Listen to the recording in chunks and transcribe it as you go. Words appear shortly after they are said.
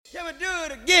Can we do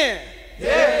it again?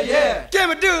 Yeah, yeah. Can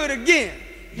we do it again?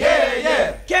 Yeah,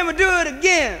 yeah. Can we do it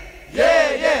again?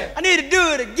 Yeah, yeah. I need to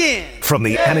do it again. From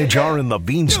the Anajar and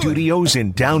Levine Studios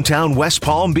in downtown West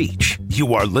Palm Beach,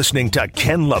 you are listening to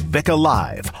Ken LaVicka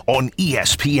Live on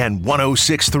ESPN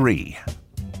 106.3.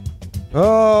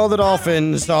 Oh, the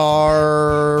Dolphins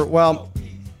are, well,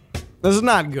 this is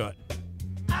not good.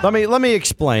 Let me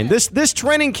explain. This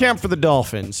training camp for the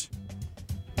Dolphins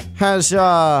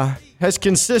has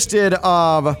consisted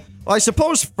of, well, I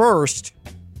suppose first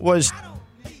was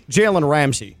Jalen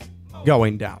Ramsey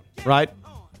going down, right?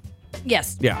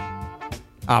 Yes. Yeah.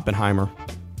 Oppenheimer.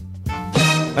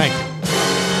 Thank you.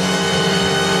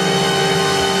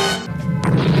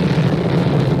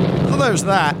 So there's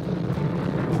that.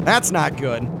 That's not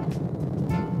good.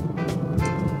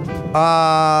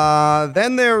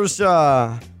 Then there's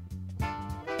Taron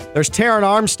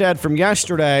Armstead from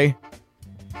yesterday.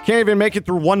 Can't even make it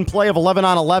through one play of 11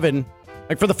 on 11.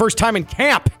 Like for the first time in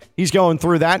camp, he's going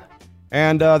through that.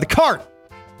 And the cart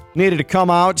needed to come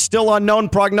out. Still unknown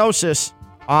prognosis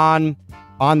on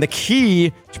the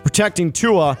key to protecting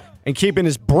Tua and keeping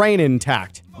his brain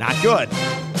intact. Not good.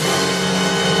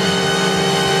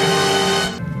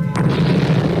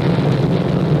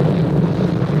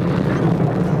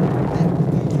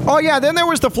 Oh, yeah, then there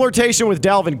was the flirtation with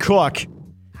Dalvin Cook.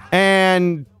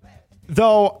 And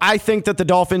though I think that the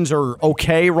Dolphins are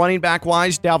okay running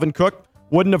back-wise, Dalvin Cook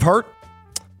wouldn't have hurt.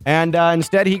 And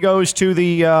instead he goes to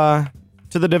the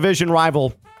division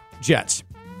rival Jets.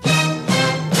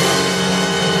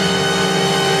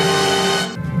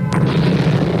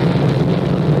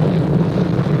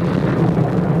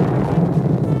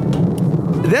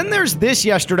 Then there's this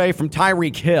yesterday from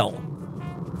Tyreek Hill,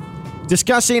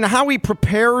 discussing how he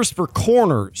prepares for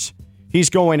corners he's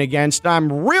going against. I'm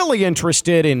really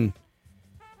interested in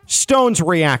Stone's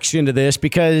reaction to this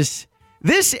because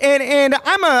this, and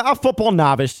I'm a football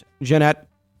novice, Jeanette.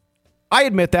 I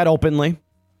admit that openly.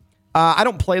 I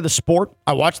don't play the sport.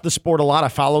 I watch the sport a lot. I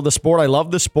follow the sport. I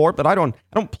love the sport, but I don't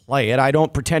play it. I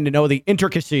don't pretend to know the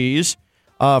intricacies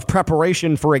of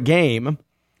preparation for a game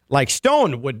like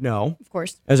Stone would know, Of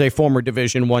course. as a former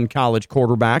Division I college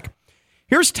quarterback.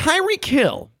 Here's Tyreek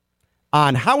Hill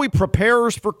on how he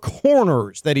prepares for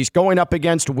corners that he's going up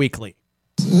against weekly.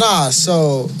 Nah,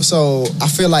 so I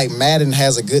feel like Madden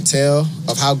has a good tell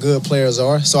of how good players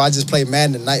are. So I just play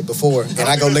Madden the night before, and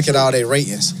I go look at all their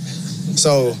ratings.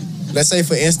 So let's say,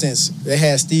 for instance, they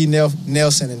had Steve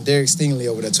Nelson and Derek Stingley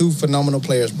over there, two phenomenal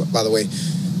players, by the way.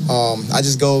 I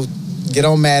just go get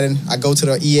on Madden. I go to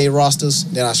the EA rosters,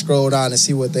 then I scroll down and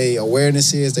see what their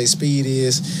awareness is, their speed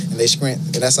is, and they sprint,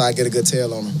 and that's how I get a good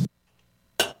tell on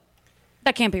them.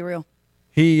 That can't be real.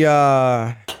 He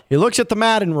looks at the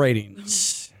Madden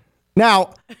ratings.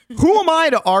 Now, who am I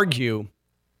to argue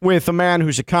with a man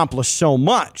who's accomplished so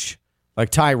much,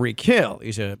 like Tyreek Hill?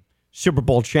 He's a Super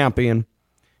Bowl champion.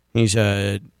 He's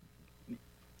a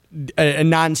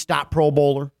nonstop Pro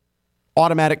Bowler,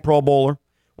 automatic Pro Bowler,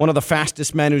 one of the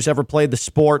fastest men who's ever played the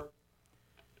sport.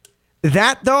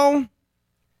 That, though,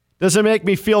 doesn't make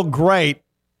me feel great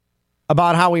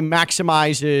about how he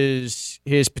maximizes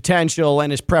his potential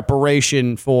and his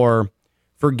preparation for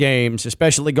games,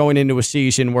 especially going into a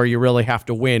season where you really have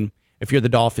to win if you're the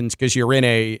Dolphins because you're in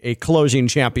a closing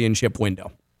championship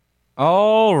window.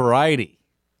 All righty.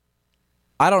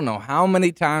 I don't know how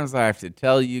many times I have to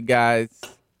tell you guys,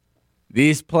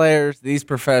 these players, these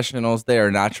professionals, they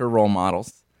are not your role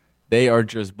models. They are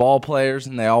just ball players,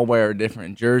 and they all wear a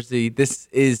different jersey. This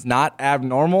is not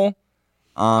abnormal.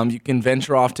 You can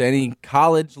venture off to any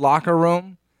college locker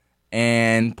room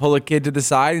and pull a kid to the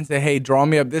side and say, hey, draw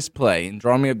me up this play and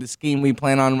draw me up the scheme we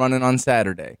plan on running on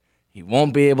Saturday. He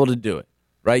won't be able to do it,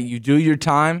 right? You do your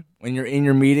time when you're in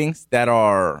your meetings that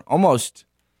are almost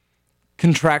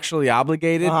contractually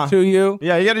obligated to you.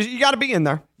 Yeah, you got to be in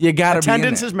there. You got to be in there.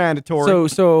 Attendance is mandatory.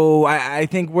 So I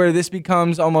think where this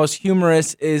becomes almost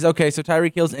humorous is, okay, so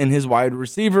Tyreek Hill's in his wide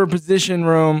receiver position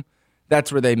room. That's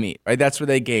where they meet, right? That's where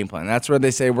they game plan. That's where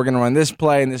they say, we're going to run this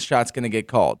play and this shot's going to get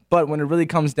called. But when it really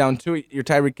comes down to it, you're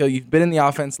Tyreek Hill. You've been in the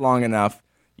offense long enough.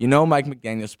 You know Mike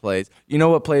McDaniel's plays. You know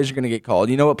what plays are going to get called.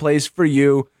 You know what plays for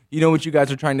you. You know what you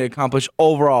guys are trying to accomplish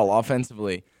overall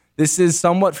offensively. This is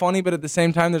somewhat funny, but at the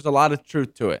same time, there's a lot of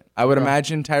truth to it. I would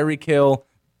imagine Tyreek Hill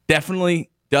definitely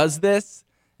does this,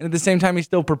 and at the same time, he's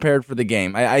still prepared for the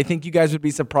game. I think you guys would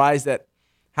be surprised at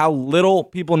how little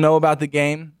people know about the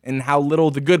game and how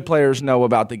little the good players know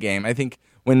about the game. I think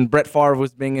when Brett Favre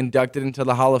was being inducted into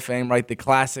the Hall of Fame, right, the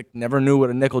classic, never knew what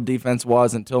a nickel defense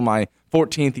was until my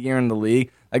 14th year in the league.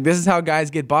 Like, this is how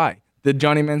guys get by. The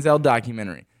Johnny Manziel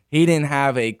documentary. he didn't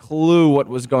have a clue what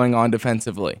was going on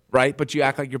defensively, right? But you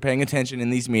act like you're paying attention in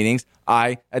these meetings.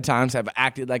 I, at times, have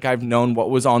acted like I've known what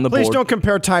was on the board. Please don't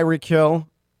compare Tyreek Hill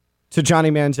to Johnny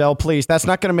Manziel, please. That's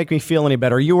not going to make me feel any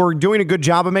better. You were doing a good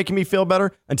job of making me feel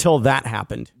better until that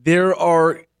happened. There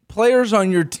are players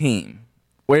on your team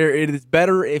where it is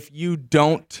better if you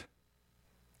don't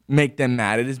make them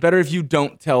mad. It is better if you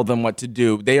don't tell them what to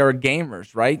do. They are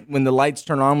gamers, right? When the lights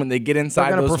turn on, when they get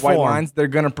inside those white lines, they're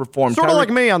going to perform. Sort of like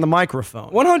me on the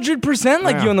microphone. 100%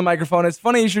 like you on the microphone. As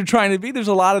funny as you're trying to be, there's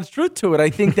a lot of truth to it. I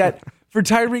think that for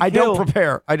Tyreek Hill... I don't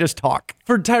prepare. I just talk.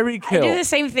 For Tyreek Hill... I do the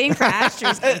same thing for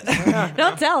Astros.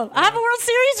 Don't tell them. I have a World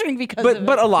Series ring because of it.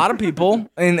 But a lot of people,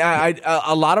 and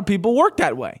a lot of people work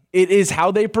that way. It is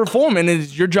how they perform, and it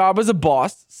is your job as a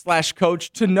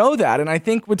boss/coach to know that. And I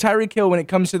think with Tyreek Hill, when it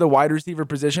comes to the wide receiver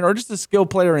position, or just a skill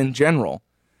player in general,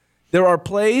 there are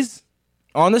plays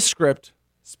on the script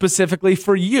specifically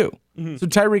for you. Mm-hmm. So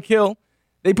Tyreek Hill,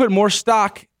 they put more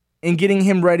stock in getting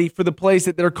him ready for the plays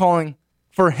that they're calling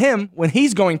for him when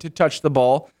he's going to touch the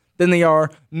ball than they are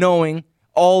knowing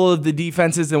all of the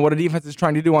defenses and what a defense is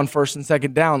trying to do on first and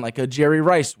second down, like a Jerry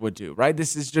Rice would do, right?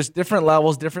 This is just different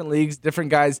levels, different leagues,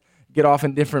 different guys get off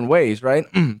in different ways, right?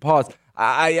 Pause.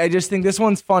 I just think this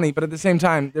one's funny, but at the same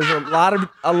time, there's a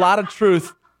lot of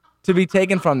truth to be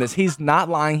taken from this. He's not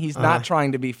lying. He's not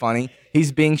trying to be funny.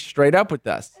 He's being straight up with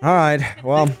us. All right.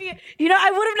 Well,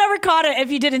 I would have never caught it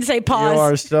if you didn't say pause. You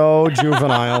are so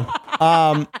juvenile.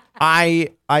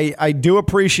 I do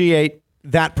appreciate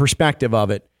that perspective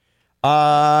of it.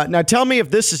 Now tell me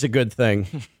if this is a good thing.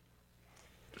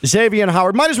 Xavier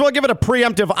Howard. Might as well give it a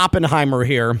preemptive Oppenheimer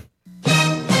here.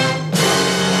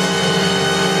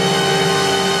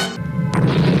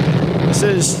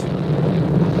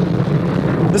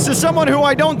 This is someone who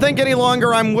I don't think any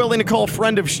longer I'm willing to call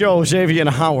friend of show, Xavier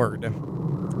Howard.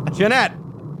 Jeanette.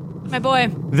 My boy.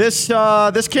 This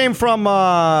came from,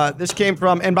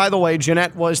 and by the way,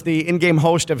 Jeanette was the in-game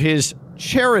host of his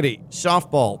charity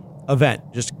softball event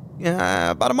just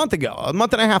about a month and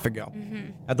a half ago,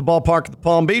 at the ballpark at the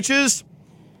Palm Beaches.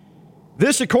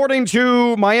 This, according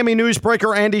to Miami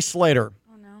newsbreaker Andy Slater.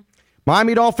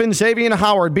 Miami Dolphins Xavier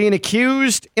Howard being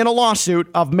accused in a lawsuit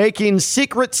of making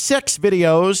secret sex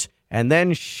videos and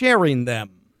then sharing them.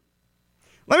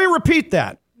 Let me repeat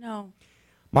that. No.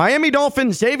 Miami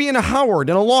Dolphins Xavier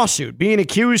Howard in a lawsuit being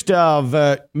accused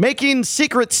of making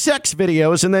secret sex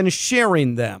videos and then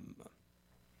sharing them.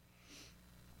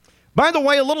 By the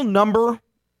way, a little number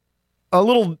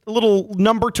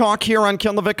talk here on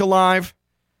Ken LaVicka Live.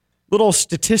 Little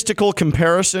statistical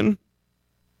comparison.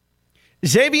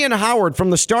 Xavier Howard,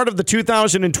 from the start of the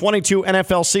 2022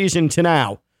 NFL season to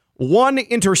now, 1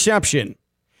 interception.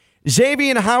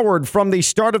 Xavier Howard, from the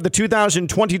start of the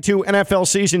 2022 NFL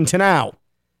season to now,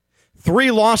 3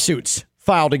 lawsuits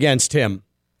filed against him.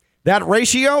 That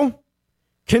ratio,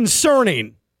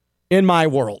 concerning in my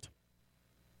world.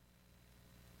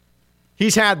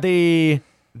 He's had the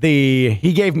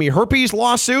he gave me herpes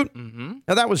lawsuit.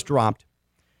 Now that was dropped.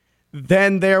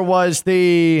 Then there was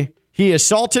the he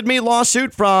assaulted me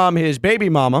lawsuit from his baby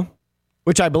mama,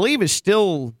 which I believe is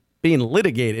still being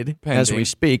litigated as we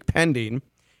speak, pending.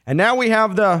 And now we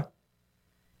have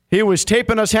he was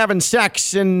taping us having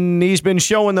sex, and he's been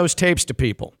showing those tapes to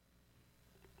people.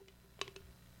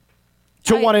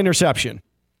 To 1 interception.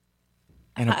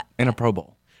 In a Pro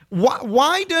Bowl.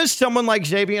 Why does someone like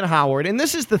Xavier Howard, and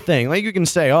this is the thing, like you can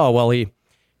say, oh, well, he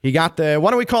got why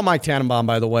don't we call Mike Tannenbaum,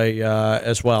 by the way,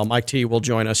 as well. Mike T will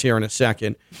join us here in a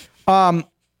second.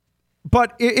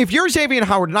 But if you're Xavier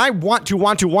Howard, and I want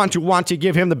to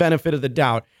give him the benefit of the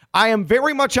doubt, I am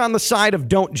very much on the side of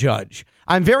don't judge.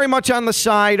 I'm very much on the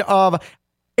side of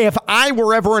if I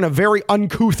were ever in a very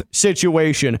uncouth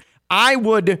situation, I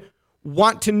would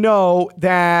want to know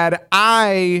that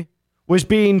I was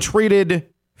being treated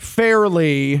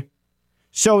fairly.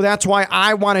 So that's why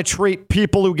I want to treat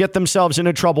people who get themselves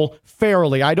into trouble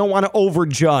fairly. I don't want to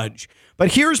overjudge.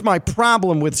 But here's my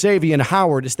problem with Xavier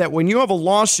Howard is that when you have a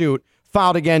lawsuit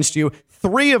filed against you,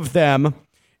 3 of them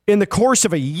in the course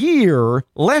of a year,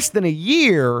 less than a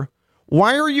year,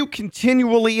 why are you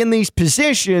continually in these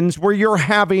positions where you're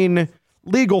having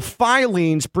legal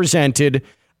filings presented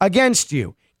against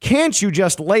you? Can't you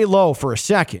just lay low for a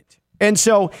second? And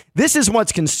so this is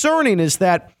what's concerning is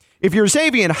that if you're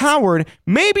Xavier Howard,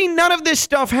 maybe none of this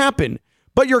stuff happened,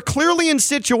 but you're clearly in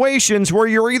situations where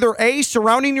you're either A,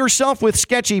 surrounding yourself with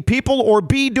sketchy people, or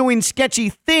B, doing sketchy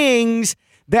things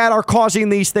that are causing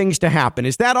these things to happen.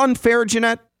 Is that unfair,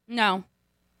 Jeanette? No.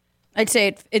 I'd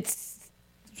say it's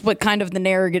what kind of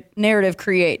the narrative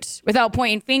creates. Without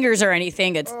pointing fingers or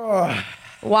anything, it's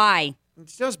why.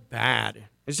 It's just bad.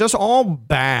 It's just all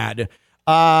bad.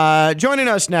 Joining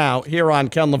us now here on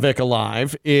Ken LaVicka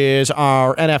Live is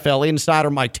our NFL insider,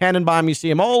 Mike Tannenbaum. You see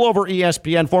him all over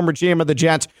ESPN, former GM of the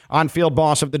Jets, on-field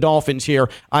boss of the Dolphins here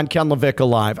on Ken LaVicka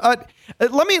Live.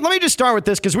 Let me just start with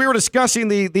this because we were discussing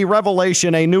the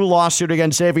revelation. A new lawsuit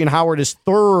against Xavier Howard is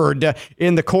third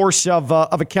in the course of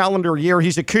a calendar year.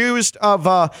 He's accused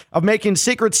of making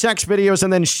secret sex videos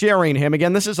and then sharing him.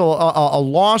 Again, this is a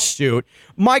lawsuit.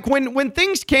 Mike, when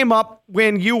things came up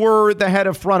when you were the head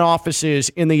of front offices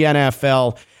in the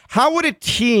NFL, how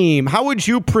would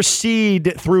you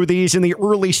proceed through these in the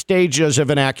early stages of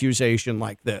an accusation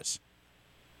like this?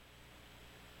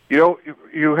 You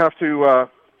have to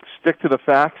stick to the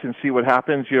facts and see what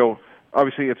happens.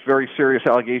 Obviously it's very serious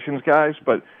allegations, guys,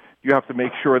 but you have to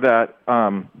make sure that,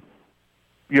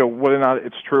 whether or not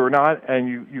it's true or not, and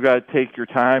you got to take your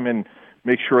time and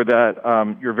make sure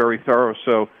that you're very thorough.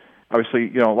 So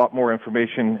obviously, a lot more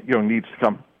information, needs to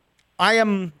come.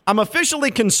 I'm officially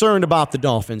concerned about the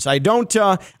Dolphins. I don't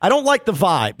like the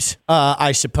vibes,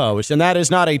 I suppose, and that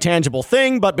is not a tangible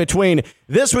thing. But between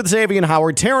this with Xavier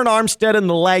Howard, tearing Armstead in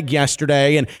the leg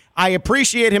yesterday, and I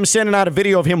appreciate him sending out a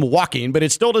video of him walking, but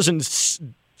it still doesn't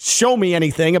show me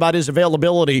anything about his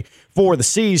availability for the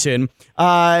season.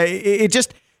 The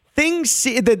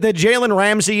Jalen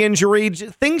Ramsey injury,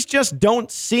 things just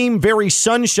don't seem very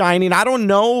sunshiny. And I don't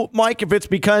know, Mike, if it's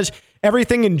because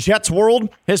everything in Jets world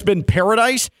has been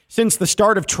paradise since the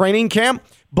start of training camp,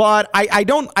 but I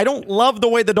don't love the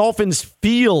way the Dolphins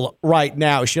feel right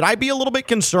now. Should I be a little bit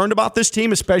concerned about this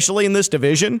team, especially in this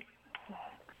division?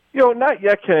 Not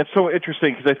yet, Ken. It's so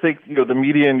interesting because I think, the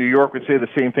media in New York would say the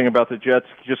same thing about the Jets,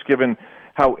 just given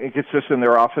how inconsistent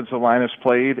their offensive line has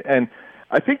played. And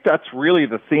I think that's really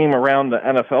the theme around the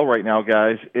NFL right now,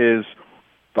 guys, is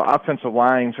the offensive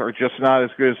lines are just not as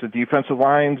good as the defensive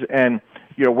lines. And,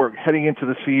 we're heading into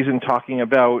the season talking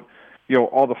about,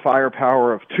 all the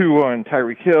firepower of Tua and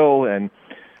Tyreek Hill and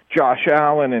Josh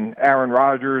Allen and Aaron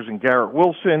Rodgers and Garrett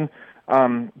Wilson.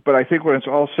 But I think when it's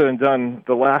all said and done,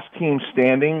 the last team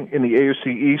standing in the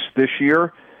AFC East this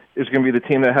year is going to be the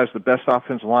team that has the best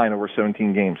offensive line over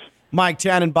 17 games. Mike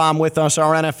Tannenbaum with us,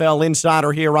 our NFL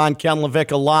insider here on Ken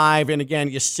LaVicka Live. And again,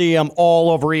 you see him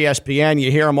all over ESPN. You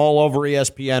hear him all over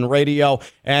ESPN Radio.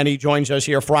 And he joins us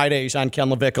here Fridays on Ken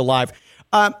LaVicka Live.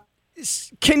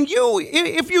 Can you,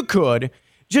 if you could,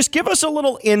 just give us a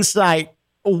little insight?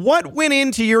 What went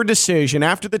into your decision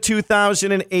after the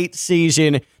 2008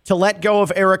 season to let go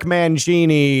of Eric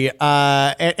Mangini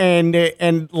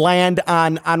and land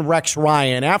on Rex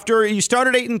Ryan? After you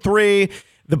started 8-3,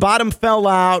 the bottom fell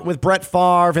out with Brett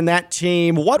Favre and that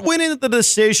team. What went into the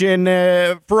decision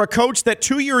for a coach that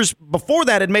 2 years before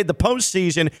that had made the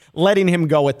postseason, letting him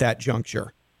go at that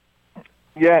juncture?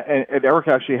 Yeah, and Eric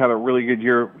actually had a really good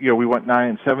year. We went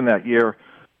 9-7 that year.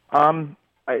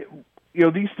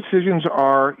 These decisions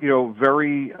are,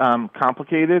 very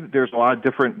complicated. There's a lot of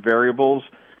different variables.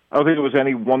 I don't think it was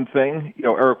any one thing.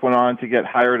 Eric went on to get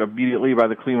hired immediately by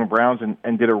the Cleveland Browns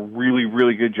and did a really,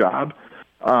 really good job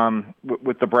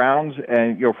with the Browns.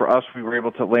 And, for us, we were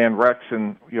able to land Rex,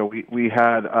 and, we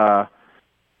had,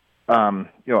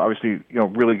 obviously,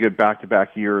 really good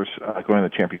back-to-back years going to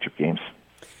the championship games.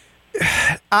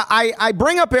 I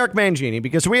bring up Eric Mangini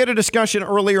because we had a discussion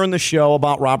earlier in the show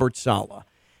about Robert Saleh.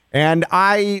 And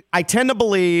I tend to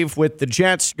believe with the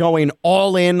Jets going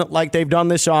all in like they've done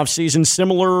this offseason,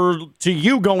 similar to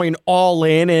you going all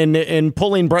in and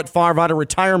pulling Brett Favre out of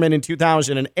retirement in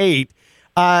 2008,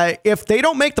 if they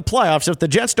don't make the playoffs, if the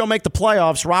Jets don't make the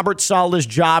playoffs, Robert Saleh's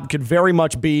job could very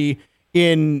much be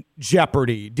in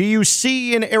jeopardy. Do you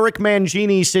see an Eric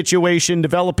Mangini situation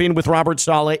developing with Robert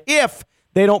Saleh if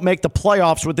they don't make the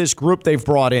playoffs with this group they've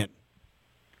brought in?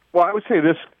 Well, I would say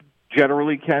this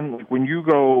generally, Ken. Like when you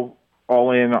go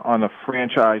all in on a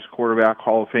franchise quarterback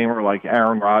Hall of Famer like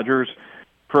Aaron Rodgers,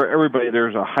 for everybody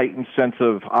there's a heightened sense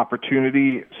of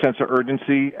opportunity, sense of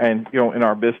urgency, and, in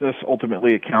our business,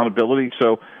 ultimately accountability.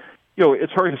 So,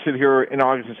 it's hard to sit here in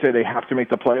August and say they have to make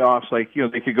the playoffs. Like,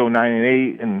 they could go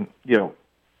 9-8 and,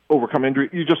 overcome injury.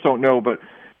 You just don't know. But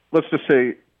let's just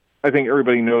say, I think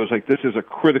everybody knows, like, this is a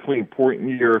critically important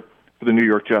year for the New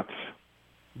York Jets.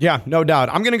 Yeah, no doubt.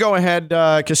 I'm going to go ahead,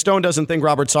 because Stone doesn't think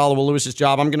Robert Saleh will lose his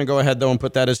job. I'm going to go ahead, though, and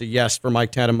put that as a yes for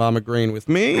Mike Tannenbaum agreeing with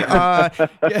me.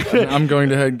 I'm going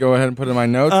to go ahead and put in my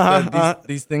notes that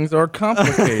these things are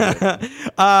complicated.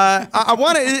 I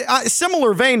want to,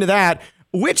 similar vein to that,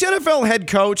 which NFL head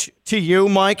coach to you,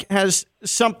 Mike, has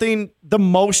something the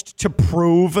most to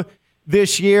prove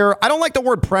this year? I don't like the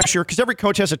word pressure because every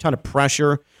coach has a ton of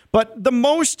pressure. But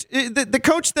the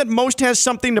coach that most has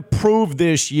something to prove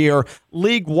this year,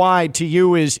 league-wide, to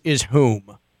you is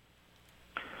whom?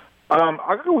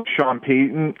 I'll go with Sean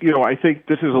Payton. I think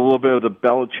this is a little bit of the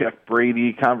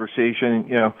Belichick-Brady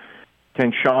conversation.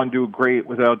 Can Sean do great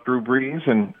without Drew Brees?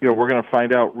 And, we're going to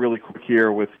find out really quick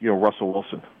here with, Russell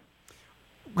Wilson.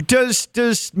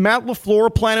 Does Matt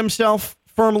LaFleur plant himself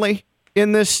firmly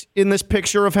in this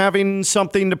picture of having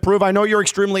something to prove? I know you're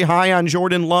extremely high on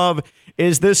Jordan Love.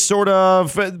 Is this sort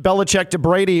of Belichick to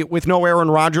Brady with no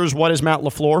Aaron Rodgers? What is Matt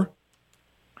LaFleur?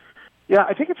 Yeah,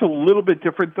 I think it's a little bit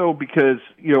different, though, because,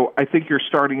 I think you're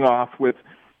starting off with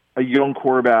a young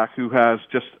quarterback who has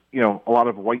just, a lot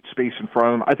of white space in front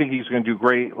of him. I think he's going to do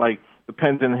great. Like, the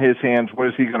pen's in his hands. What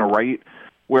is he going to write?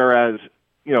 Whereas,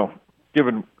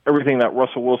 given everything that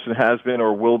Russell Wilson has been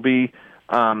or will be,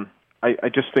 I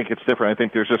just think it's different. I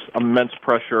think there's just immense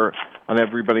pressure on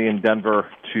everybody in Denver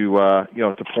to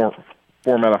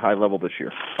perform at a high level this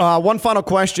year. One final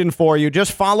question for you.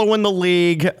 Just following the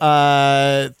league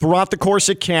throughout the course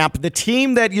of camp, the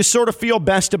team that you sort of feel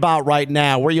best about right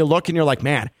now, where you look and you're like,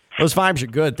 man, those vibes are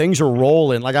good. Things are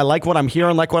rolling. Like, I like what I'm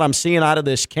hearing, like what I'm seeing out of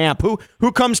this camp.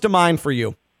 Who comes to mind for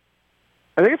you?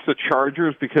 I think it's the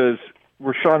Chargers because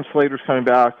Rashawn Slater's coming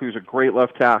back, who's a great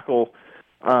left tackle.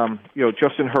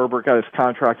 Justin Herbert got his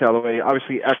contract out of the way.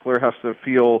 Obviously, Eckler has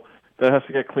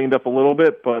to get cleaned up a little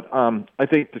bit, but I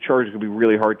think the Chargers will be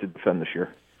really hard to defend this year.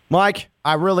 Mike,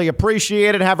 I really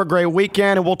appreciate it. Have a great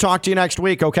weekend, and we'll talk to you next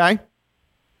week, okay?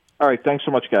 All right, thanks so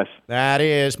much, guys. That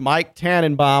is Mike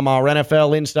Tannenbaum, our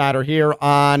NFL insider here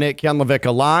on Ken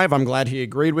LaVicka Live. I'm glad he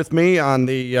agreed with me on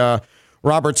the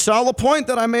Robert Saleh point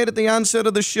that I made at the onset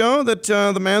of the show, that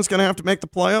the man's going to have to make the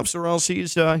playoffs or else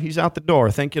he's out the door.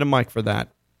 Thank you to Mike for that.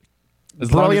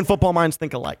 Brilliant football minds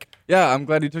think alike. Yeah, I'm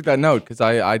glad you took that note because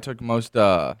I took most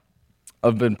of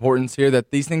importance here that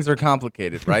these things are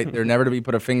complicated, right? They're never to be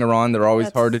put a finger on. They're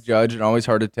always hard to judge and always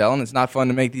hard to tell, and it's not fun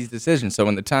to make these decisions. So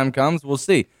when the time comes, we'll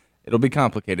see. It'll be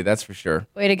complicated, that's for sure.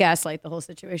 Way to gaslight the whole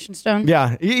situation, Stone.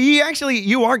 Yeah,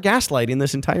 you are gaslighting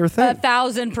this entire thing.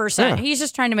 1,000%. Yeah. He's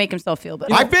just trying to make himself feel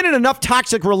better. I've been in enough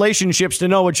toxic relationships to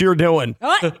know what you're doing.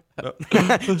 What?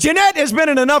 Jeanette has been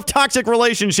in enough toxic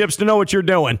relationships to know what you're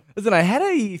doing. Listen, I had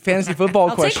a fantasy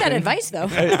football question. I'll take that advice, though.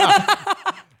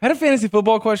 I had a fantasy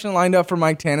football question lined up for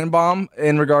Mike Tannenbaum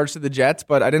in regards to the Jets,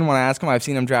 but I didn't want to ask him. I've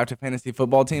seen him draft a fantasy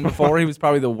football team before. He was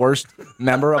probably the worst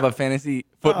member of a fantasy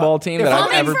football team that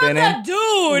I've ever been in.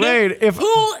 Dude,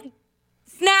 who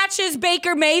snatches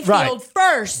Baker Mayfield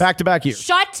first? Back-to-back years.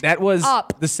 Shut That was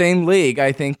up. the same league,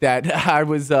 I think, that I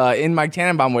was in Mike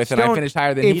Tannenbaum with, and I finished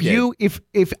higher than he did.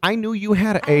 If I knew you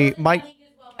had a Mike...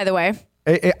 By the way...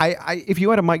 if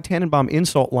you had a Mike Tannenbaum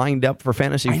insult lined up for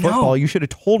fantasy football, you should have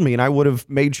told me, and I would have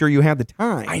made sure you had the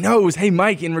time. I know. It was, hey,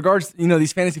 Mike, in regards to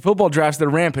these fantasy football drafts that are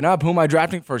ramping up, who am I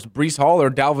drafting first, Breece Hall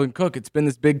or Dalvin Cook? It's been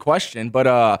this big question, but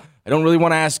I don't really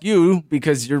want to ask you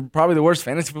because you're probably the worst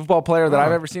fantasy football player that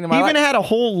I've ever seen in my life. You even had a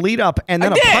whole lead up and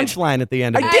then a punchline at the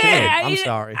end of it. I'm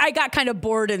sorry. I got kind of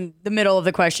bored in the middle of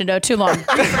the question. No, too long.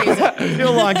 Too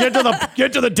long. Get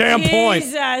to the damn point.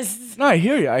 Jesus. No, I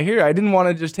hear you. I didn't want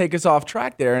to just take us off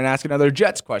track there and ask another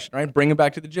Jets question, right? Bring it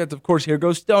back to the Jets. Of course, here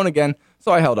goes Stone again.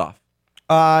 So I held off.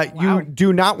 You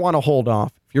do not want to hold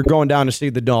off. If you're going down to see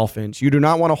the Dolphins, you do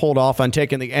not want to hold off on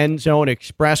taking the End Zone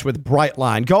Express with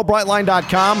Brightline. Go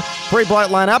Brightline.com, free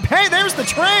Brightline app. Hey, there's the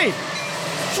train.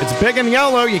 It's big and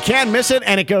yellow. You can't miss it,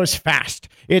 and it goes fast.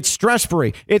 It's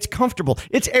stress-free. It's comfortable.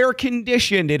 It's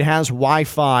air-conditioned. It has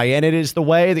Wi-Fi, and it is the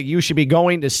way that you should be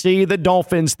going to see the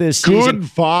Dolphins this season. Good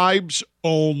vibes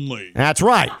only. That's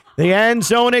right. The End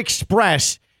Zone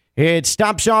Express. It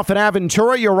stops off at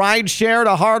Aventura. You ride share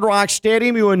to Hard Rock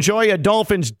Stadium. You enjoy a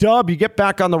Dolphins dub. You get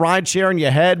back on the ride share and you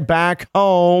head back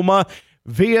home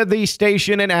via the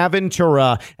station in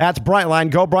Aventura. That's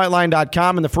Brightline. Go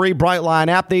Brightline.com and the free Brightline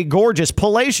app. The gorgeous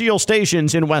palatial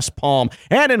stations in West Palm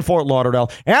and in Fort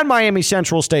Lauderdale and Miami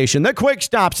Central Station. The quick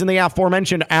stops in the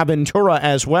aforementioned Aventura,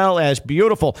 as well as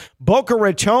beautiful Boca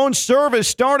Raton service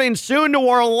starting soon to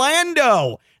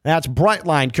Orlando. That's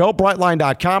Brightline. Go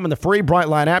Brightline.com and the free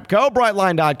Brightline app. Go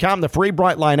Brightline.com, the free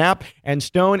Brightline app. And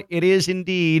Stone, it is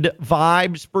indeed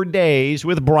vibes for days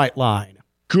with Brightline.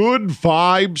 Good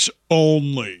vibes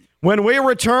only. When we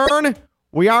return,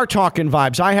 we are talking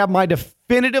vibes. I have my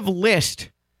definitive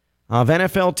list of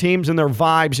NFL teams and their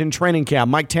vibes in training camp.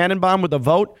 Mike Tannenbaum with a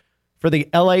vote for the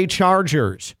LA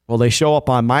Chargers. Will they show up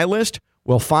on my list?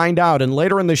 We'll find out. And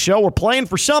later in the show, we're playing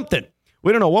for something.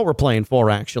 We don't know what we're playing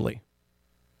for, actually.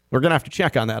 We're going to have to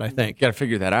check on that, I think. Got to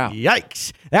figure that out.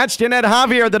 Yikes. That's Jeanette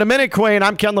Javier, the Dominic Queen.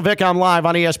 I'm Ken LaVicka. I'm live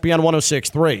on ESPN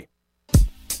 106.3.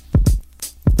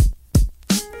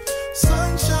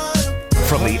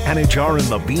 From the Anajar and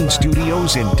Levine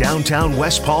Studios in downtown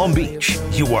West Palm Beach,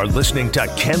 you are listening to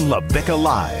Ken LaVicka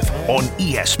Live on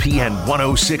ESPN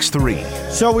 1063.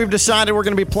 So we've decided we're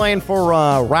going to be playing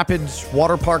for Rapids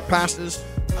water park passes.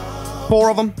 4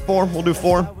 of them. 4. We'll do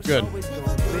 4. Good.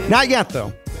 Not yet,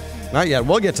 though. Not yet.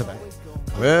 We'll get to that.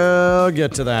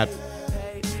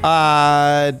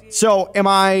 So am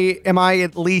I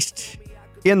at least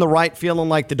in the right feeling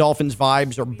like the Dolphins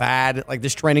vibes are bad? Like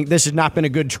this has not been a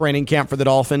good training camp for the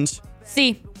Dolphins?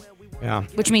 C. Yeah.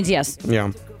 Which means yes.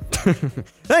 Yeah.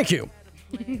 Thank you.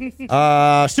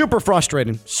 Super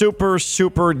frustrating.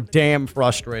 Super damn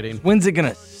frustrating. When's it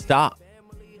gonna stop?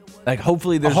 Like,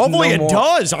 hopefully there's Hopefully no it more.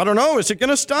 does. I don't know. Is it going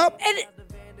to stop?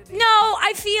 No,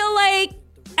 I feel like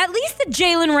at least the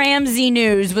Jalen Ramsey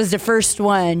news was the first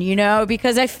one,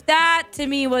 because that to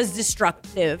me was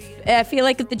destructive. I feel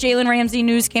like if the Jalen Ramsey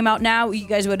news came out now, you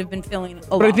guys would have been feeling a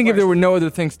lot But I think if worse. there were no other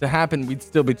things to happen, we'd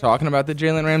still be talking about the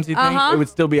Jalen Ramsey thing. It would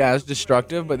still be as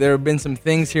destructive, but there have been some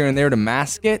things here and there to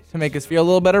mask it, to make us feel a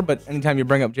little better. But anytime you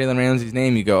bring up Jalen Ramsey's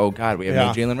name, you go, oh, God, we have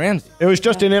no Jalen Ramsey. It was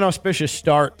just an inauspicious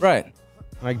start. Right.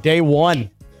 Like day 1,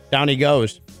 down he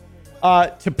goes.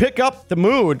 To pick up the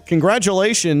mood,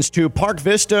 congratulations to Park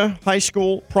Vista High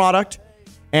School product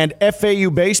and FAU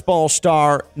baseball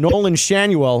star Nolan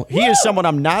Shanuel. He is someone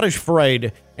I'm not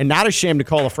afraid and not ashamed to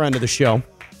call a friend of the show.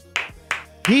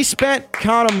 He spent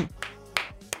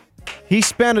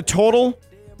a total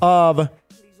of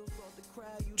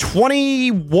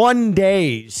 21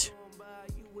 days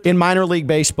in minor league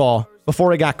baseball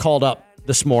before he got called up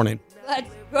this morning. Let's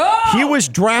go! He was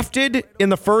drafted in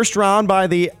the first round by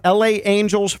the LA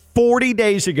Angels 40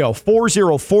 days ago.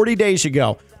 40 days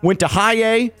ago. Went to high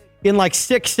A in like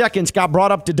 6 seconds, got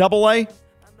brought up to double A,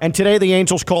 and today the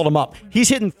Angels called him up. He's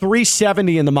hitting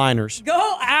 370 in the minors.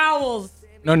 Go Owls!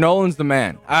 No, Nolan's the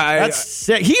man. That's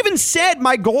sick. He even said,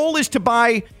 my goal is to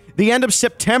by the end of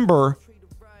September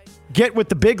get with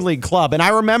the big league club. And I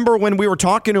remember when we were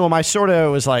talking to him, I sort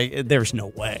of was like, there's no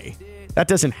way. That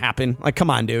doesn't happen. Like, come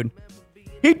on, dude.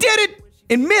 He did it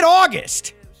in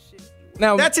mid-August.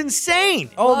 Now, That's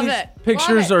insane. all Love these it. pictures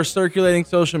Love it. are circulating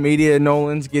social media.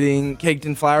 Nolan's getting caked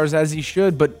in flowers as he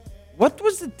should. But what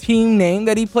was the team name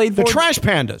that he played for? The Trash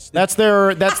Pandas. That's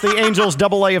the Angels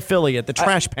AA affiliate, the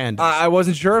Trash Pandas. I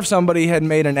wasn't sure if somebody had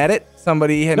made an edit,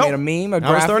 somebody had Nope. made a meme, a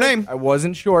That was their graphic. name. I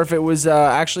wasn't sure if it was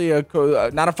actually not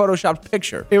a photoshopped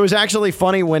picture. It was actually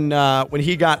funny when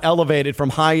he got elevated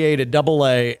from high A to double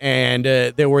A, and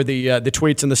there were the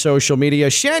tweets in the social media.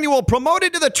 Shanuel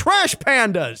promoted to the Trash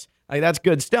Pandas. Like, that's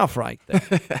good stuff right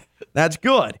there. That's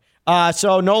good.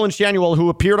 So Nolan Shanuel, who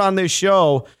appeared on this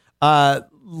show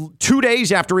 2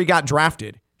 days after he got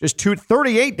drafted, just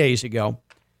 38 days ago,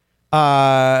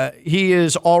 he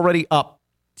is already up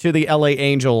to the LA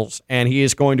Angels, and he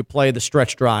is going to play the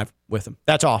stretch drive with them.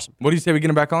 That's awesome. What do you say we get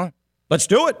him back on? Let's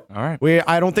do it. All right.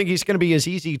 I don't think he's going to be as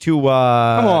easy to Come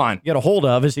on. get a hold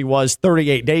of as he was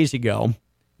 38 days ago.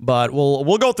 But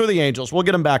we'll go through the Angels. We'll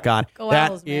get him back on. Go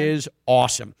That Owls, man. is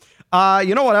awesome.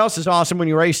 You know what else is awesome? When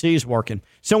your AC is working.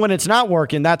 So when it's not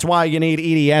working, that's why you need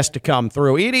EDS to come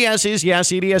through. EDS is,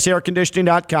 yes,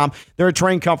 EDSairconditioning.com. They're a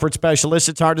train comfort specialist.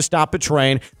 It's hard to stop a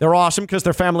train. They're awesome because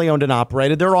they're family owned and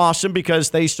operated. They're awesome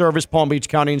because they service Palm Beach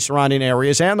County and surrounding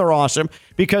areas. And they're awesome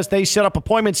because they set up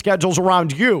appointment schedules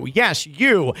around you. Yes,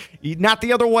 you. Not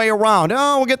the other way around.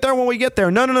 Oh, we'll get there when we get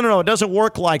there. No. It doesn't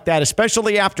work like that,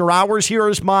 especially after hours. Here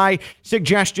is my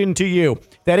suggestion to you.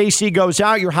 That AC goes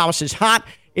out. Your house is hot.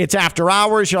 It's after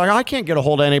hours. You're like, I can't get a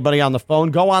hold of anybody on the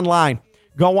phone. Go online.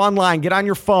 Get on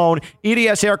your phone.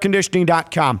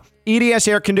 EDSairconditioning.com.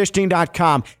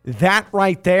 EDSairconditioning.com. That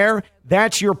right there,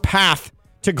 that's your path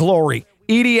to glory.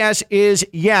 EDS is,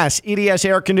 yes,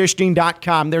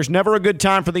 EDSairconditioning.com. There's never a good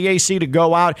time for the AC to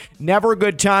go out. Never a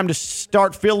good time to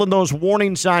start feeling those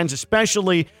warning signs,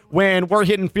 especially when we're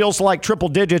hitting feels like triple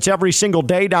digits every single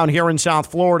day down here in South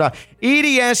Florida.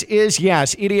 EDS is,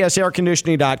 yes,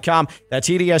 EDSairconditioning.com. That's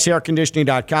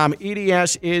EDSairconditioning.com.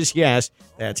 EDS is, yes,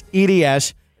 that's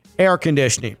EDS Air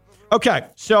Conditioning. Okay,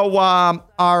 so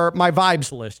my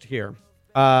vibes list here.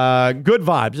 Good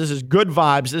vibes. This is good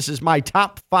vibes. This is my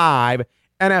top 5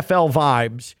 NFL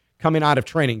vibes coming out of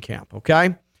training camp,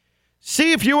 okay?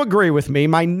 See if you agree with me.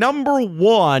 My number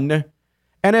 1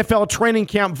 NFL training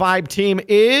camp vibe team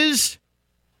is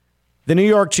the New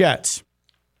York Jets.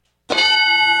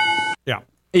 Yeah.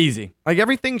 Easy. Like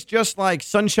everything's just like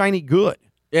sunshiny good.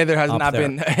 Yeah, there has Up not there.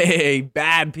 been a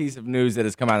bad piece of news that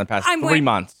has come out in the past 3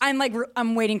 months.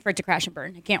 I'm waiting for it to crash and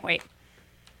burn. I can't wait.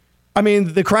 I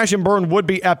mean, the crash and burn would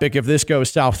be epic if this goes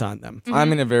south on them. I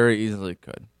mean, it very easily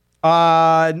could.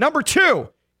 Number 2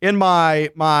 in my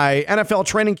NFL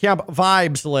training camp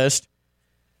vibes list,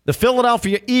 the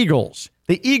Philadelphia Eagles.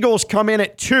 The Eagles come in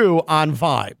at 2 on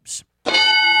vibes.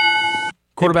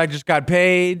 Quarterback just got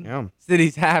paid. Yeah.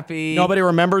 City's happy. Nobody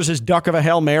remembers his duck of a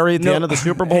Hail Mary at the end of the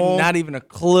Super Bowl. Not even a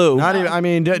clue. Not even. I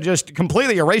mean, just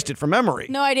completely erased it from memory.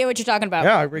 No idea what you're talking about.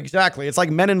 Yeah, exactly. It's like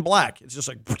Men in Black. It's just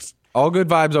like. All good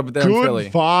vibes over there in Philly.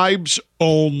 Good vibes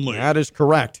only. That is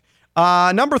correct.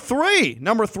 Number three in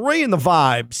the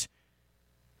vibes.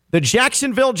 The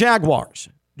Jacksonville Jaguars.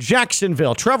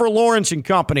 Jacksonville, Trevor Lawrence and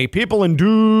company. People in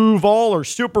Duval are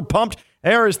super pumped.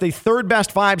 There is the third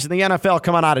best vibes in the NFL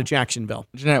coming out of Jacksonville.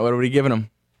 Jeanette, what are we giving him?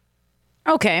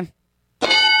 Okay.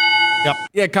 Yep.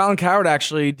 Yeah, Colin Cowherd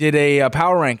actually did a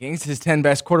power rankings, his 10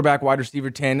 best quarterback wide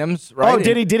receiver tandems. Right? Oh,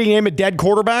 did he name a dead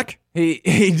quarterback? He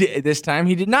did, this time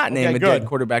he did not name a good. dead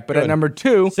quarterback, but at number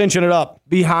 2, cinching it up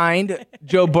behind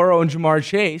Joe Burrow and Jamar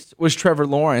Chase, was Trevor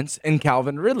Lawrence and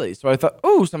Calvin Ridley. So I thought,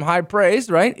 ooh, some high praise,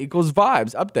 right? Equals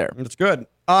vibes up there. That's good.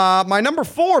 My number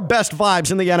 4 best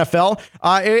vibes in the NFL.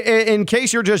 In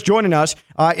case you're just joining us,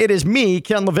 it is me,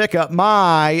 Ken LaVicka,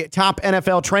 my top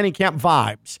NFL training camp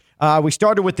vibes. We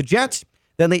started with the Jets,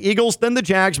 then the Eagles, then the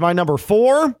Jags. My number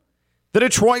 4, the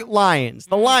Detroit Lions.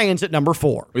 The Lions at number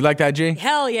 4. We like that, G?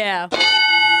 Hell yeah.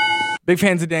 Big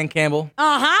fans of Dan Campbell.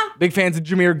 Uh-huh. Big fans of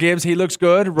Jahmyr Gibbs. He looks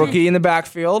good. Rookie in the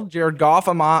backfield. Jared Goff,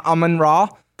 Amon-Ra.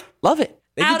 Love it.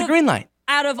 They get the green light.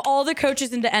 Out of all the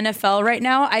coaches in the NFL right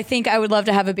now, I think I would love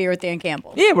to have a beer with Dan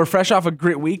Campbell. Yeah, we're fresh off a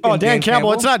great week. Oh, Dan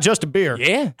Campbell, it's not just a beer.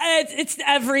 Yeah. It's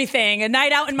everything. A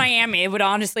night out in Miami would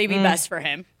honestly be best for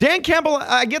him. Dan Campbell,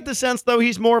 I get the sense, though,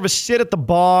 he's more of a sit at the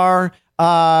bar.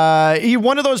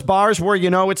 One of those bars where,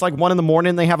 it's like 1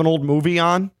 a.m, they have an old movie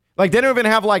on. Like, they don't even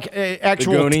have, like,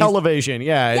 actual television.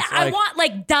 Yeah, it's I want,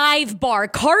 like, dive bar,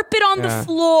 carpet on the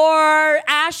floor,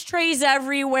 ashtrays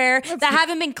everywhere that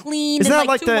haven't been cleaned in,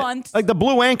 like 2 months. Like the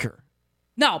Blue Anchor?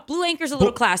 No, Blue Anchor's a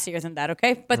little classier than that,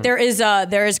 okay? But there is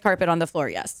carpet on the floor,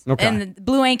 yes. Okay. And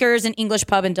Blue Anchor's an English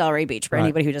pub in Delray Beach, for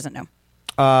anybody who doesn't know.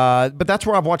 But that's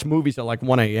where I've watched movies at, like,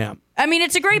 1 a.m. I mean,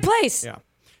 it's a great place. Yeah.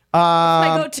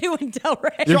 I go to in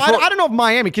Delray. So I don't know if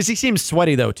Miami, because he seems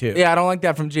sweaty, though, too. Yeah, I don't like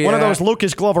that from G. One of those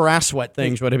Lucas Glover ass sweat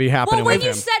things would be happening Well, with when you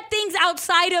him. set things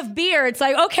outside of beer, it's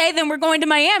like, okay, then we're going to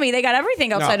Miami. They got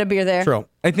everything outside of beer there. True.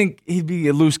 I think he'd be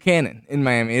a loose cannon in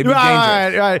Miami. It'd be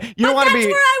dangerous. Right. You don't want to be.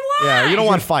 That's where I want. Yeah, you don't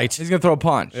want fights. He's going to throw a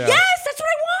punch. Yes, that's what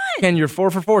I want. Ken, you're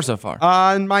 4 for 4 so far.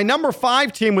 My number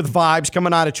 5 team with vibes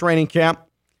coming out of training camp,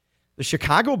 the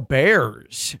Chicago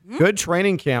Bears. Good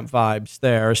training camp vibes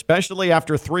there, especially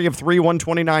after 3 of 3,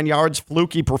 129 yards,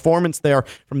 fluky performance there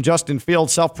from Justin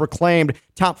Fields, self-proclaimed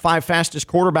top 5 fastest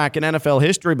quarterback in NFL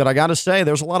history. But I got to say,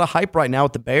 there's a lot of hype right now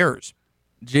with the Bears.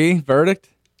 G, verdict?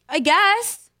 I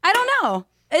guess. I don't know.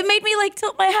 It made me like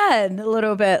tilt my head a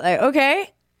little bit. Like,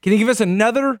 okay. Can you give us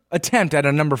another attempt at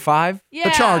a number 5? Yeah.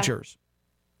 The Chargers.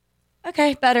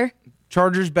 Okay, better.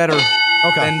 Chargers better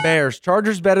than Bears.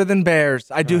 Chargers better than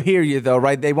Bears. I do hear you, though,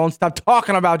 right? They won't stop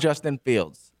talking about Justin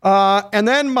Fields. And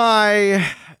then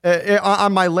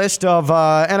on my list of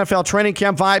NFL training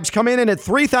camp vibes coming in at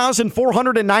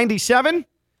 3,497,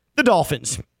 the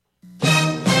Dolphins.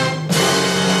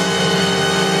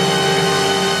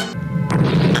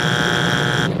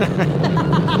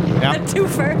 A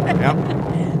twofer. Yep.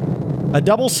 A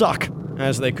double suck,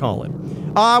 as they call it.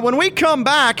 When we come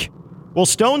back, will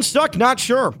Stone suck? Not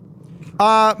sure.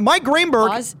 Mike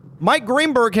Greenberg. Pause. Mike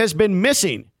Greenberg has been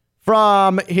missing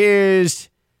from his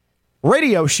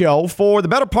radio show for the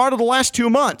better part of the last 2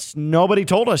 months. Nobody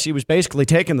told us he was basically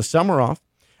taking the summer off.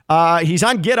 He's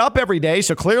on Get Up every day,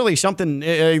 so clearly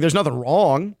there's nothing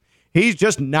wrong. He's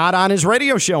just not on his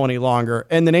radio show any longer,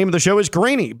 and the name of the show is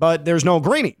Greeny, but there's no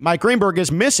Greeny. Mike Greenberg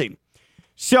is missing.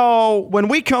 So when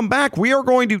we come back, we are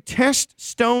going to test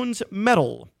Stone's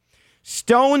mettle.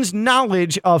 Stone's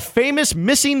knowledge of famous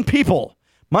missing people.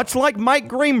 Much like Mike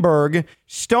Greenberg,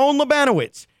 Stone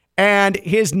Labanowitz, and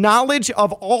his knowledge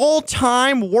of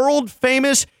all-time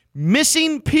world-famous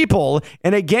missing people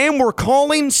in a game we're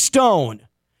calling Stone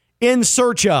in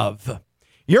Search Of.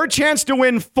 Your chance to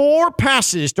win 4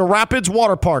 passes to Rapids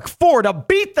Water Park. 4 to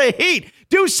beat the heat.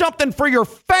 Do something for your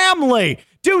family.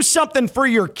 Do something for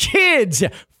your kids.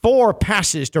 4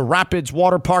 passes to Rapids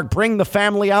Water Park. Bring the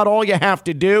family out. All you have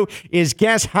to do is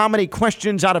guess how many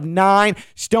questions out of 9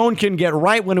 Stone can get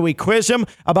right when we quiz him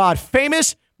about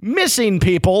famous missing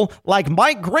people like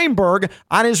Mike Greenberg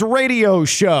on his radio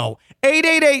show.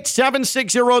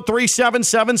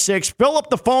 888-760-3776. Fill up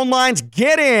the phone lines.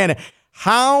 Get in.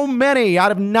 How many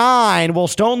out of 9 will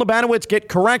Stone Labanowitz get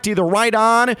correct, either right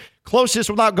on, closest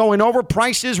without going over,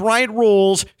 Price is Right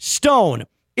rules, Stone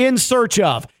in Search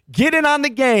Of. Get in on the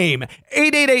game.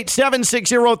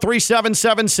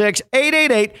 888-760-3776.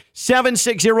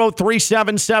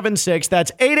 888-760-3776.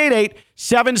 That's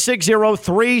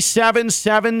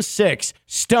 888-760-3776.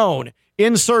 Stone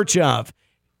in search of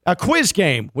a quiz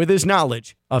game with his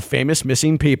knowledge of famous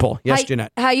missing people. Yes,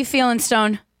 Jeanette. How you feeling,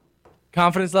 Stone?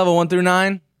 Confidence level 1 through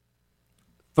 9,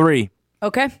 3.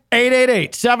 Okay.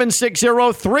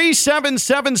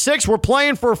 888-760-3776. We're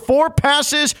playing for 4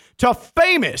 passes to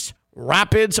famous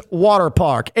Rapids Water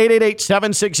Park.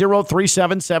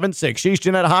 888-760-3776. She's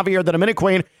Jeanette Javier, the Minute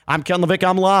Queen. I'm Ken Levick.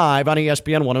 I'm live on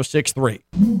ESPN 106.3.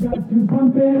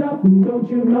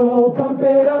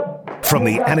 From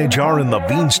the Anajar and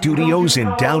Levine Studios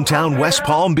in downtown West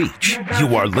Palm Beach,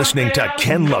 you are listening to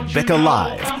Ken Levick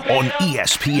Live on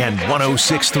ESPN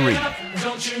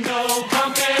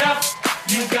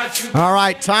 106.3. All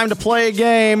right, time to play a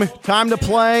game. Time to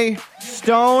play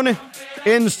Stone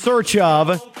in Search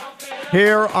of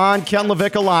here on Ken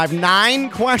Levick Live. 9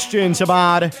 questions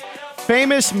about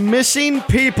famous missing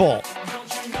people.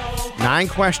 9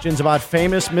 questions about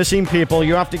famous missing people.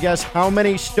 You have to guess how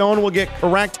many Stone will get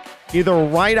correct, either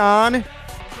right on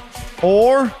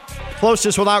or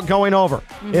closest without going over.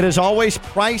 It is always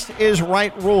Price is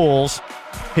Right rules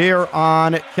here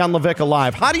on Ken Levick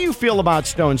Live. How do you feel about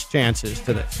Stone's chances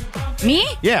today? Me?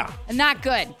 Yeah. Not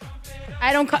good.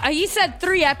 I don't. He said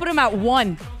 3. I put him at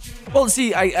 1. Well,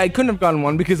 see, I couldn't have gone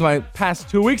 1 because my past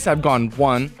 2 weeks I've gone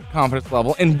 1 confidence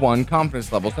level and 1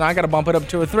 confidence level. So now I got to bump it up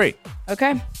to a 3.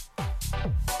 Okay.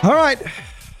 All right.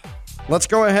 Let's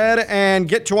go ahead and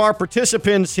get to our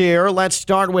participants here. Let's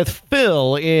start with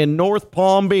Phil in North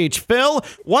Palm Beach. Phil,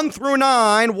 1 through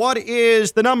 9, what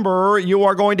is the number you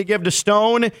are going to give to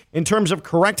Stone in terms of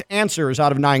correct answers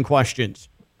out of 9 questions?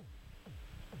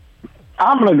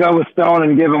 I'm going to go with Stone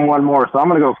and give him one more, so I'm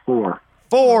going to go 4.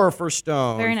 4 for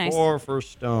Stone. Very nice. 4 for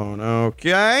Stone.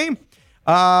 Okay.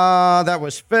 That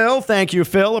was Phil. Thank you,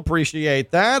 Phil. Appreciate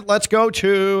that. Let's go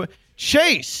to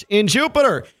Chase in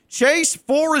Jupiter. Chase,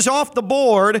 4 is off the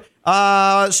board.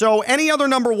 So any other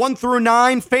number 1 through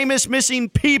 9, famous missing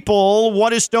people,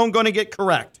 what is Stone going to get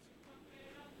correct?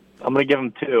 I'm going to give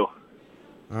him 2.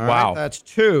 All right, that's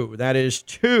 2. That is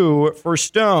 2 for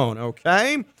Stone,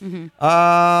 okay?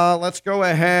 Let's go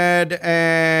ahead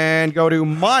and go to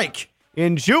Mike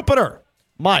in Jupiter.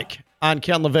 Mike on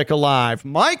Ken Levick Live.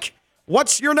 Mike,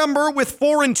 what's your number with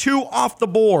 4 and 2 off the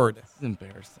board? This is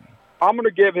embarrassing. I'm going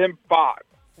to give him 5.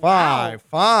 5.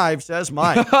 5, says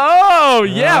Mike. Oh,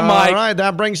 yeah, Mike. All right,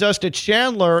 that brings us to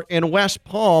Chandler in West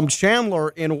Palm. Chandler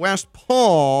in West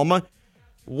Palm.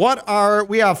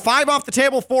 We have 5 off the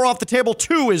table, 4 off the table,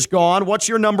 2 is gone. What's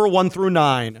your number 1 through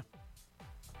 9?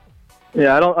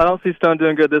 Yeah, I don't see Stone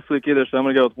doing good this week either, so I'm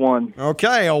going to go with 1.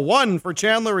 Okay, a 1 for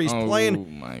Chandler. He's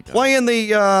playing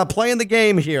the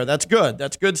game here. That's good.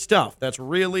 That's good stuff. That's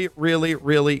really, really,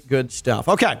 really good stuff.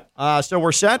 Okay, so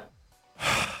we're set?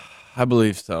 I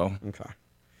believe so. Okay.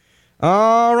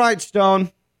 All right, Stone.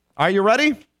 Are you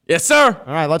ready? Yes, sir.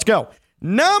 All right, let's go.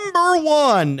 Number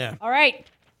 1. All right.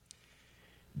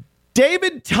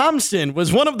 David Thompson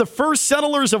was one of the first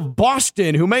settlers of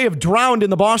Boston who may have drowned in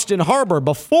the Boston Harbor.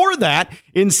 Before that,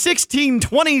 in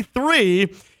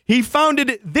 1623, he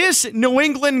founded this New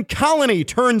England colony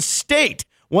turned state,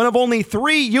 one of only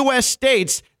 3 U.S.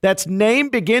 states that's name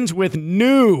begins with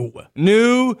New.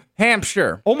 New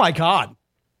Hampshire. Oh, my God.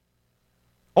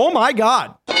 Oh, my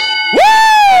God.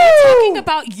 Talking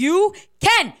about you,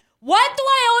 Ken. What do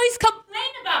I always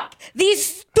complain about? These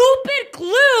stupid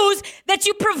clues that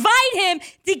you provide him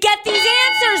to get these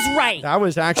answers right. That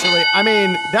was actually,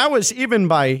 that was even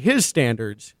by his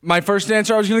standards. My first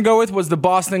answer I was going to go with was the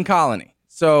Boston Colony.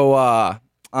 So,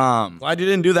 glad you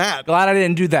didn't do that. Glad I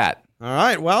didn't do that. All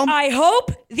right, well. I hope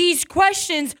these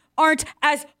questions aren't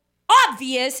as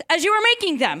obvious as you were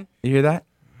making them. You hear that?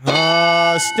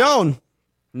 Stone,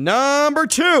 number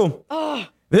 2.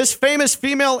 This famous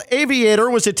female aviator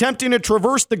was attempting to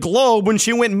traverse the globe when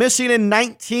she went missing in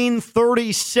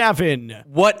 1937.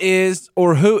 What is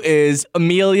or who is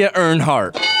Amelia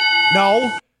Earhart?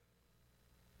 No.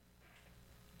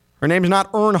 Her name's not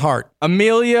Earnhardt.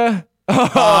 Amelia.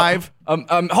 5.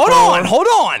 Hold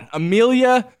on.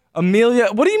 Amelia. What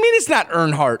do you mean it's not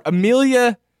Earnhardt?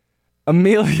 Amelia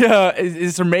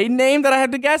is her maiden name that I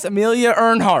have to guess? Amelia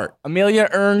Earhart. Amelia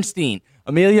Ernstein.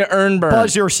 Amelia Earnburn.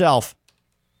 Buzz yourself.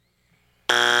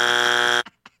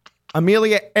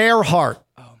 Amelia Earhart.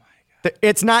 Oh, my God.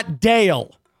 It's not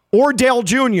Dale or Dale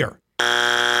Jr.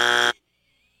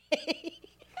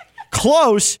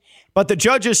 Close, but the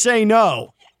judges say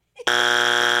no.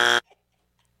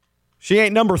 She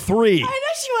ain't number 3. I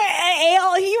thought she went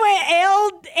ale. He went ale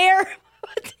air.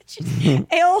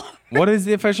 Ale. What is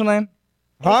the official name?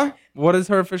 Huh? What is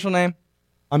her official name?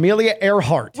 Amelia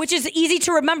Earhart. Which is easy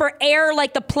to remember. Air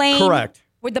like the plane. Correct.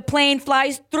 Where the plane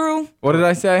flies through. What did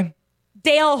I say?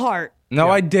 Dale Hart.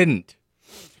 No, I didn't.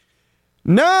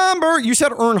 You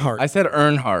said Earnhardt. I said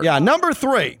Earnhardt. Yeah, number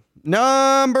 3.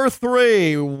 Number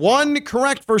 3. 1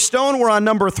 correct for Stone. We're on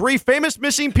number 3. Famous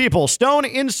missing people. Stone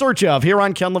in search of here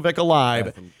on Ken LaVicka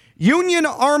Live. Union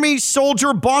Army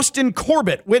soldier Boston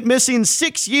Corbett went missing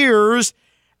 6 years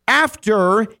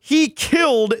after he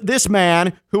killed this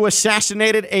man who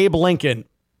assassinated Abe Lincoln.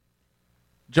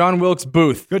 John Wilkes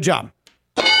Booth. Good job.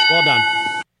 Well done.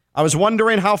 I was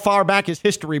wondering how far back his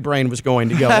history brain was going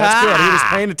to go. That's good. He was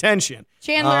paying attention.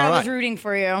 Chandler, I was rooting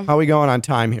for you. How are we going on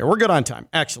time here? We're good on time.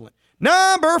 Excellent.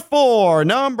 Number 4.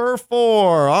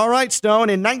 All right, Stone.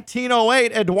 In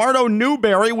 1908, Eduardo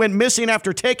Newberry went missing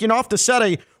after taking off to set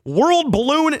a world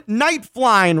balloon night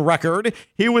flying record.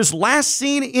 He was last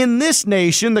seen in this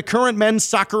nation, the current men's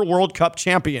soccer World Cup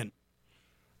champion.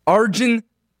 Argentina.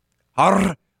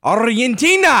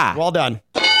 Well done.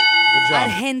 Good job.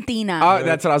 Argentina.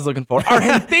 That's what I was looking for.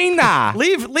 Argentina.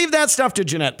 Leave that stuff to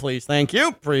Jeanette, please. Thank you.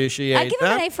 Appreciate that. I give him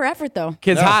an A for effort, though.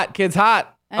 Kid's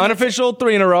hot. Unofficial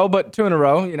 3 in a row, but 2 in a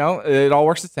row. You know, it all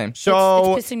works the same.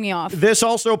 So it's pissing me off. This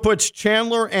also puts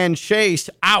Chandler and Chase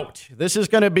out. This is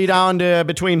going to be down to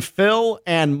between Phil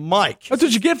and Mike. That's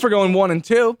what you get for going 1 and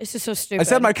 2. This is so stupid. I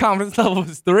said my confidence level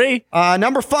was 3.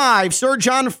 Number 5, Sir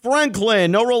John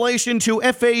Franklin. No relation to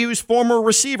FAU's former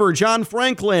receiver, John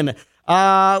Franklin.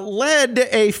 Led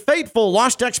a fateful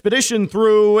lost expedition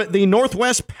through the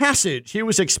Northwest Passage. He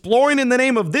was exploring in the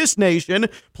name of this nation,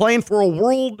 playing for a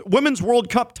Women's World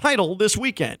Cup title this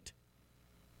weekend.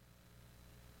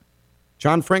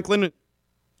 John Franklin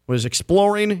was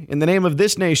exploring in the name of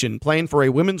this nation, playing for a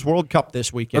Women's World Cup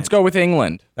this weekend. Let's go with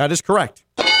England. That is correct.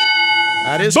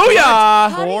 That is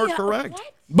Booyah! correct.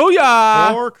 What?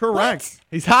 Booyah! 4 correct. What?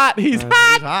 He's hot. He's hot.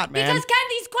 He's hot, man. Because, Ken,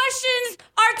 these questions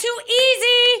are too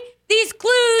easy. These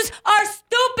clues are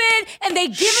stupid, and they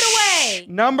give it away.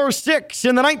 Number 6,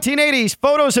 in the 1980s,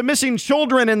 photos of missing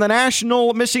children in the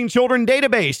National Missing Children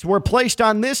Database were placed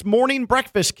on this morning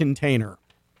breakfast container.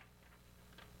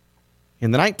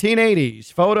 In the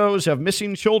 1980s, photos of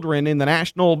missing children in the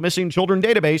National Missing Children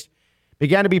Database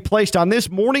began to be placed on this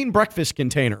morning breakfast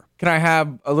container. Can I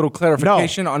have a little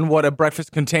clarification on what a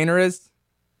breakfast container is?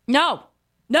 No.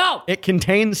 It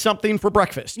contains something for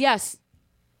breakfast. Yes.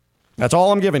 That's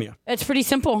all I'm giving you. It's pretty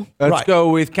simple. Let's go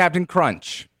with Captain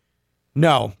Crunch.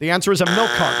 No. The answer is a milk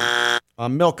carton. A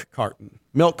milk carton.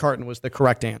 Milk carton was the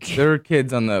correct answer. There are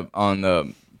kids on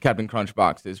the Captain Crunch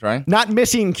boxes, right? Not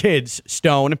missing kids,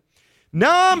 Stone.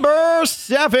 Number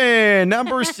 7.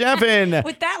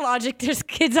 With that logic, there's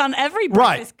kids on every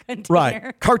breakfast container.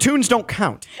 Right. Cartoons don't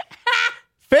count.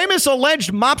 Famous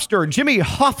alleged mobster Jimmy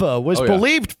Hoffa was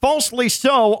believed falsely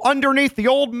so underneath the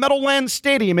old Meadowlands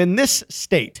Stadium in this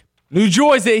state. New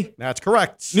Jersey. That's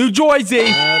correct. New Jersey.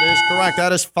 That is correct.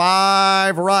 That is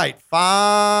 5 right.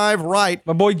 5 right.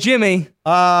 My boy Jimmy.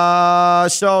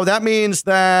 So that means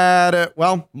that,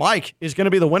 Mike is going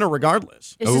to be the winner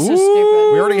regardless. This is so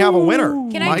stupid. We already have a winner.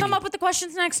 Can I come up with the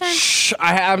questions next time? Shh,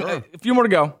 I have a few more to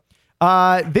go.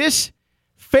 This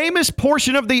famous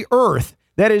portion of the Earth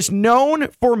that is known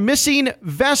for missing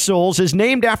vessels is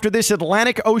named after this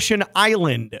Atlantic Ocean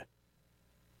island.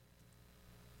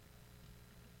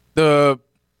 The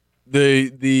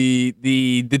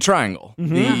triangle.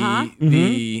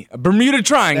 The Bermuda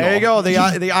Triangle. There you go. The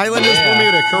island is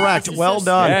Bermuda. Correct. Well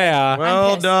done. Yeah.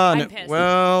 Well done. I'm pissed.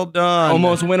 Well done.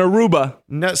 Almost win Aruba.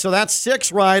 No, so that's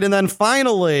 6 right. And then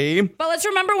finally, But let's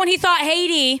remember when he thought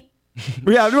Haiti.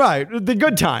 yeah, right. The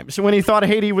good times when he thought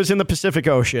Haiti was in the Pacific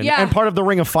Ocean Yeah. and part of the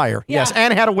Ring of Fire. Yeah. Yes,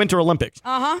 and had a Winter Olympics.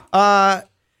 Uh-huh.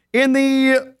 In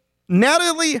the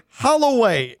Natalie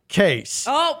Holloway case,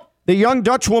 Oh. the young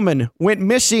Dutch woman went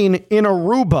missing in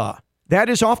Aruba. That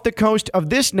is off the coast of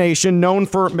this nation known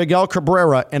for Miguel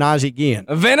Cabrera and Ozzie Guillen.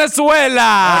 Venezuela.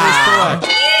 That is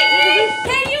correct.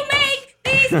 Easy! Can you make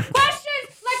these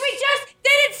questions like we just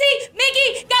didn't see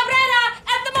Mickey Cabrera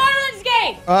at the Marlins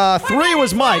game? 3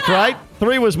 was Mike, right?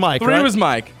 3 was Mike, Three right? was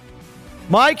Mike.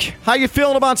 Mike, how you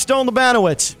feeling about Stone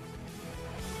Labanowitz?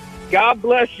 God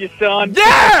bless you, son.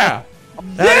 Yeah.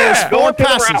 That is 4 Going to the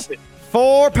passes. Rapids.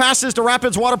 4 passes to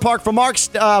Rapids Water Park for Mike.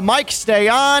 Stay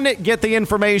on. Get the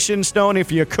information, Stone,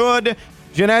 if you could.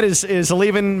 Jeanette is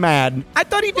leaving mad. I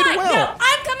thought he did What? well. No,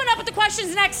 I'm coming up with the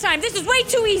questions next time. This is way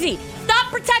too easy.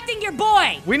 Stop protecting your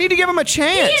boy. We need to give him a He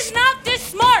chance. is not this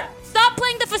smart. Stop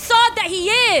playing the facade that he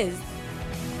is.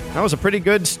 That was a pretty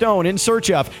good Stone in search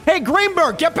of. Hey,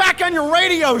 Greenberg, get back on your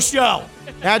radio show.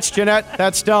 That's Jeanette.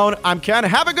 That's Stone. I'm Ken.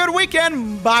 Have a good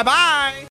weekend. Bye-bye.